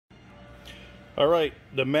All right,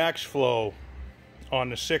 the max flow on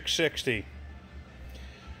the 660.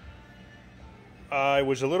 I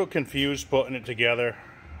was a little confused putting it together.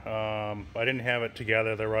 I didn't have it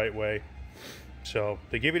together the right way. So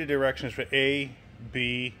they give you the directions for A,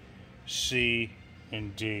 B, C,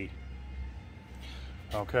 and D.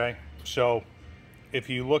 Okay, so if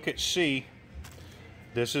you look at C,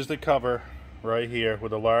 this is the cover right here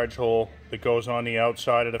with a large hole that goes on the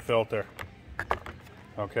outside of the filter.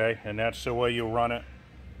 Okay, and that's the way you run it.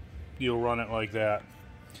 You'll run it like that.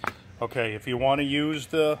 Okay, if you want to use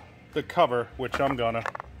the cover, which I'm gonna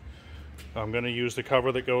use the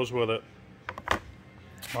cover that goes with it.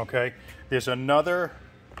 Okay, there's another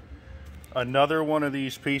one of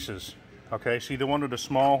these pieces. Okay, see the one with the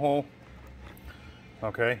small hole?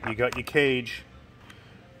 Okay, you got your cage.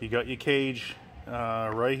 You got your cage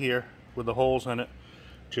right here with the holes in it,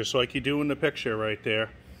 just like you do in the picture right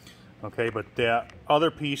there. Okay, but that other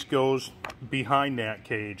piece goes behind that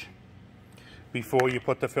cage before you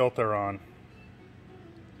put the filter on.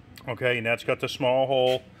 Okay, and that's got the small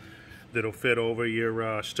hole that'll fit over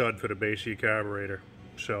your stud for the base of your carburetor.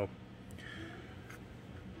 So,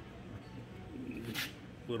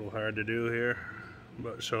 a little hard to do here,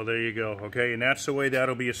 but so there you go. Okay, and that's the way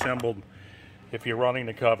that'll be assembled if you're running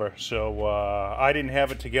the cover. So I didn't have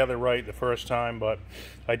it together right the first time, but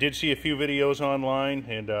I did see a few videos online,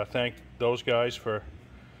 and thank those guys for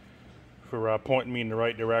pointing me in the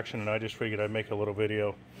right direction, and I just figured I'd make a little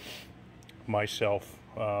video myself.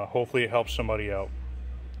 Hopefully it helps somebody out.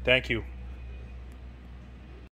 Thank you.